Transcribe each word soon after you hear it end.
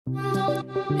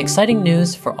Exciting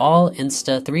news for all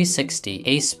Insta360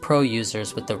 Ace Pro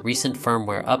users with the recent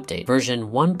firmware update, version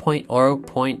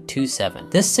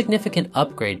 1.0.27. This significant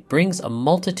upgrade brings a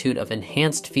multitude of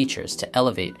enhanced features to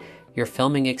elevate your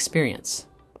filming experience.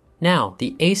 Now,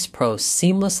 the Ace Pro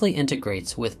seamlessly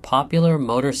integrates with popular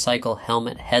motorcycle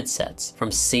helmet headsets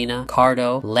from Sena,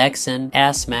 Cardo, Lexan,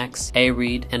 Asmax,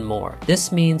 A-Reed, and more.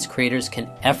 This means creators can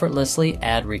effortlessly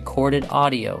add recorded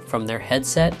audio from their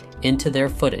headset into their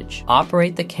footage,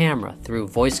 operate the camera through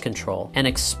voice control, and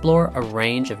explore a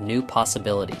range of new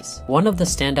possibilities. One of the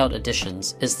standout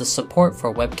additions is the support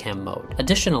for webcam mode.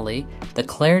 Additionally, the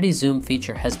clarity zoom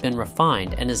feature has been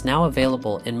refined and is now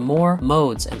available in more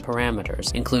modes and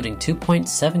parameters, including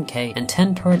 2.7K and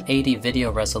 1080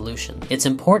 video resolution. It's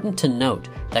important to note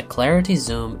that clarity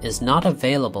zoom is not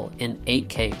available in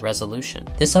 8K resolution.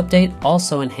 This update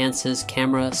also enhances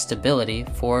camera stability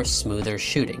for smoother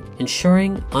shooting,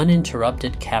 ensuring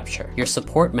uninterrupted capture. Your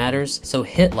support matters, so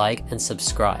hit like and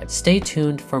subscribe. Stay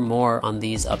tuned for more on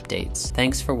these updates.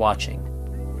 Thanks for watching.